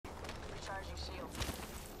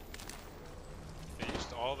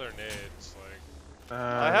all their nades.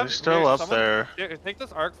 Like, They're still up there. Here, take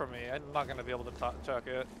this arc from me. I'm not gonna be able to chuck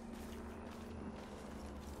it.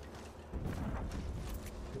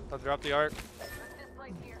 I'll drop the arc.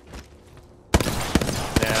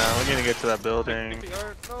 Yeah, we need to get to that building. Take the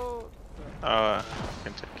arc. No. I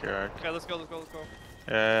can take your arc. Okay, let's go.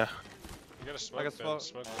 Yeah. you gotta smoke. I got Ben,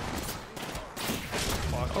 smoke.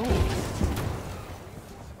 Oh.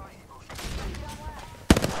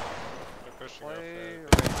 They're pushing up Play there.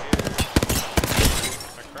 right here.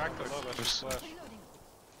 I cracked a little bit of flash.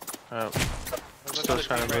 Oh. There's Still another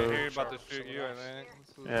trying team to right move. here about to shoot you, I think.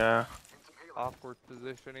 This is Yeah. awkward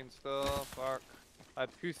positioning still. Fuck. I have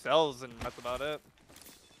 2 cells and that's about it.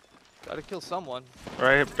 Gotta kill someone.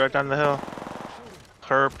 Right down the hill.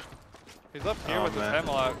 Herp. He's up here Oh, with man. his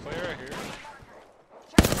hemlock. Play right here.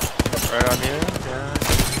 Right on you? Yeah.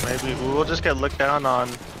 Maybe we'll just get looked down on.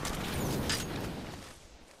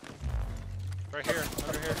 Right here.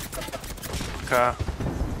 Over here. Okay.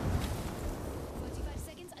 45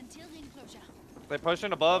 seconds until ring closure. They're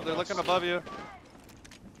pushing above. They're looking above you.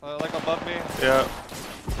 Like above me. Yeah.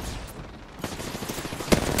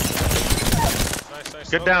 Nice. Get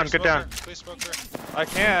Smoke down, her, get smoke down. her. Please smoke her. I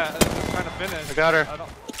can't. I'm just trying to finish. I got her.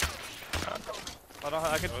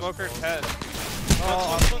 I can smoke her 10.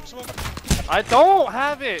 Smoke. I don't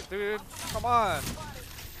have it, dude. Come on. Do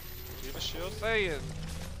you have a shield? Saying.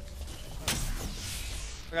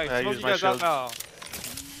 Okay, I smoke use you my guys out shield. now.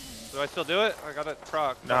 Do I still do it? I got it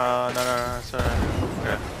proc. No, it's alright.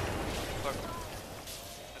 Okay. Fuck.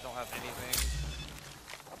 I don't have anything.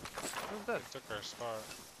 Who's They that? took our spot.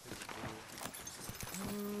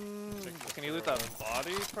 Can you loot that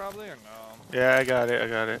body probably or no? Yeah, I got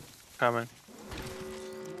it. Coming.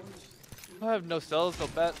 I have no cells, no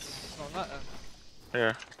bets, no nothing.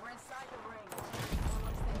 Here.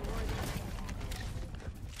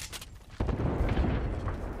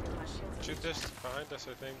 Shoot this behind us,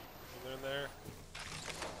 I think. They're in there.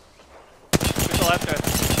 Shoot the left guy.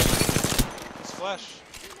 It's flash.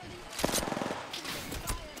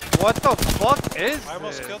 What the fuck is I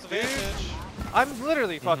almost this, killed the dude? Vantage. I'm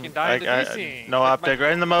literally fucking dying to DC. No Like, optic.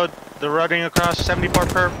 Right in the mode. They're running across 74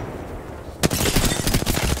 perp.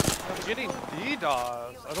 I'm getting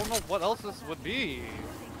DDoS. I don't know what else this would be.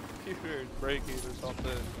 Computer breaking or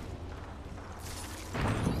something.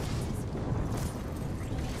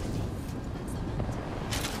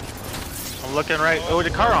 I'm looking right. Oh, the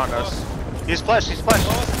car on us. He's flashed.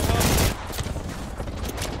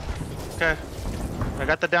 Okay. I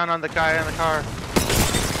got the down on the guy in the car.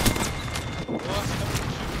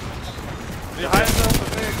 Behind us, I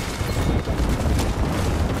think.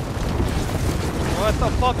 What the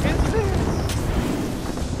fuck is this?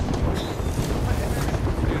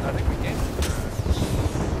 Dude, I think we gained.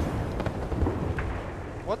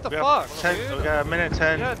 What the fuck, dude? We got a minute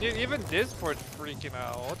 10. Yeah, dude, even Discord's freaking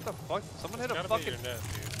out. What the fuck? Someone hit a fucking. Your net,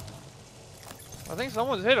 dude. I think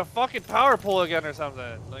someone's hit a fucking power pole again or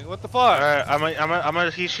something. Like, what the fuck? Alright, I'm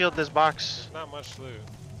gonna heat shield this box. There's not much loot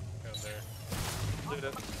down there. Loot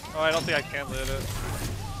it. Oh, I don't think I can loot it.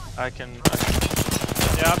 I can.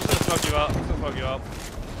 Yeah, I'm just gonna smoke you out.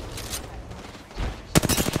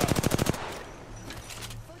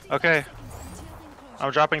 Okay.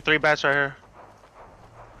 I'm dropping 3 bats right here.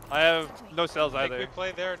 I have no cells I think either. we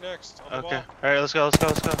play there next. On the Okay. wall. Alright, let's go.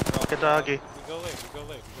 Get doggy. We go late.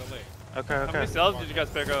 Okay, How many cells did you guys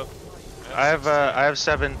pick up? I have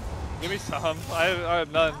 7. Give me some. I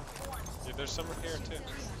have none. Dude, there's some here too.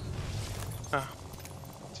 Oh.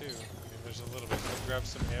 2. I mean, there's a little bit. Go grab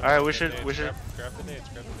some ammo. Alright, we and should nades. Grab the nades.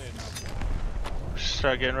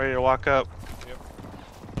 start getting ready to walk up. Yep.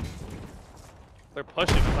 They're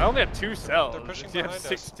pushing us. I only have 2 cells. They're pushing You have behind us.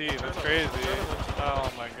 16. That's Turn crazy. them.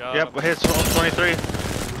 Oh my god. Yep, hit 23.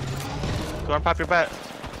 Go and pop your bat.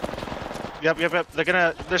 Yep.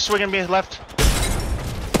 They're swinging me left.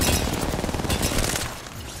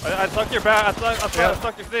 I stuck your bat. I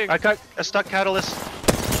stuck your thing. I got a stuck catalyst.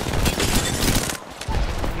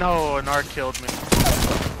 No, an arc killed me. I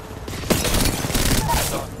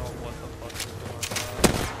don't know what the fuck is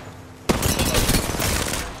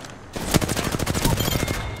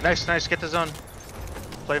going on. Nice. Get the zone.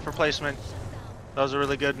 Play for placement. That was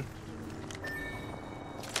really good.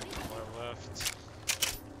 My left.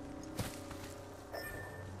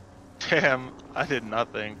 Damn, I did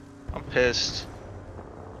nothing. I'm pissed.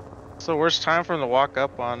 It's the worst time for them to walk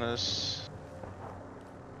up on us.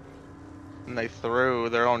 And they threw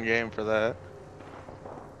their own game for that.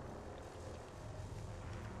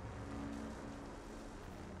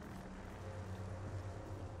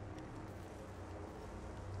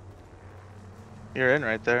 You're in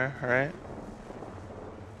right there, right?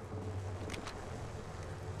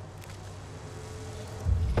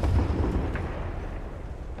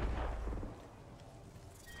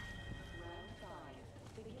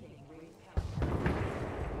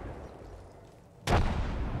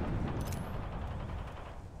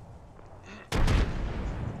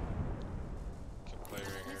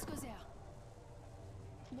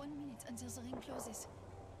 closes.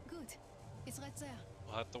 Good. It's right there.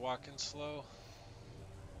 We'll have to walk in slow.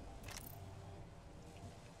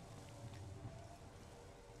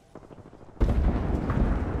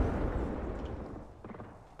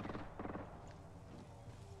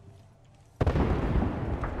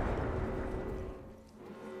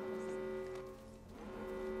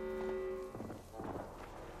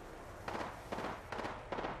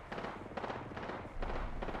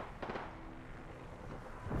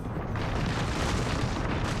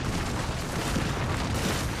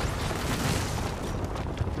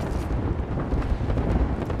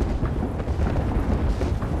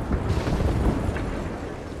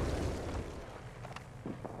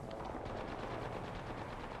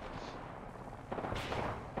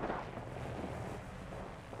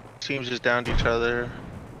 Teams just downed each other.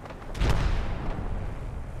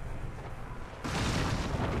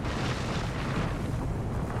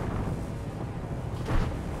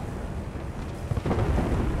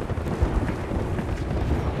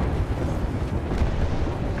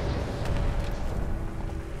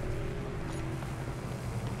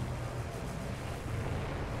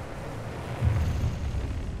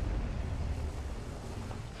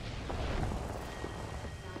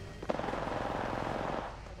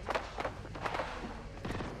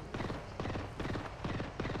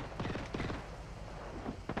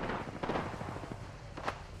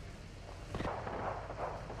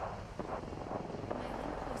 My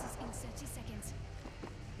ring closes in 30 seconds.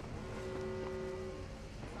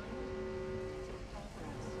 The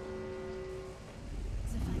final.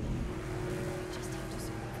 We just have to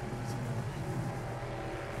survive until over.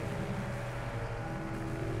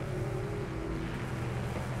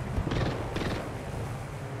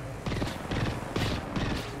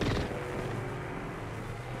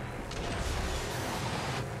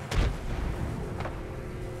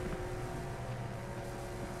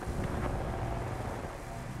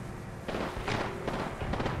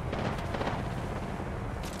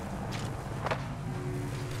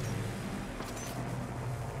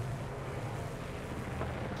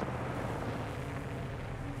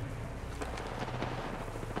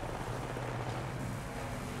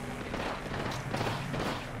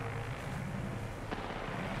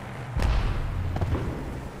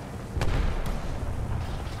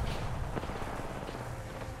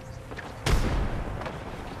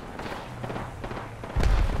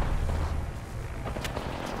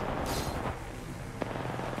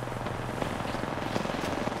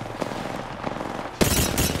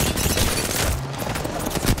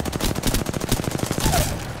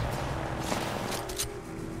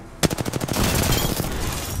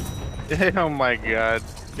 Oh my god.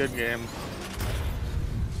 Good game.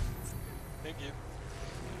 Thank you.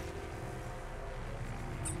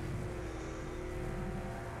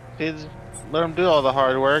 Kids, let them do all the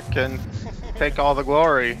hard work and take all the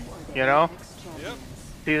glory, you know? Yep.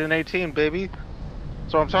 Season 18, baby.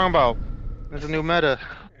 That's what I'm talking about. There's a new meta.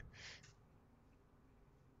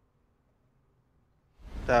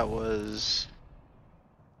 That was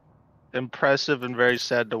impressive and very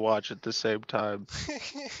sad to watch at the same time.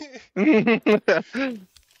 That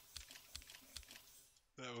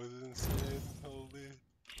was insane. Holy.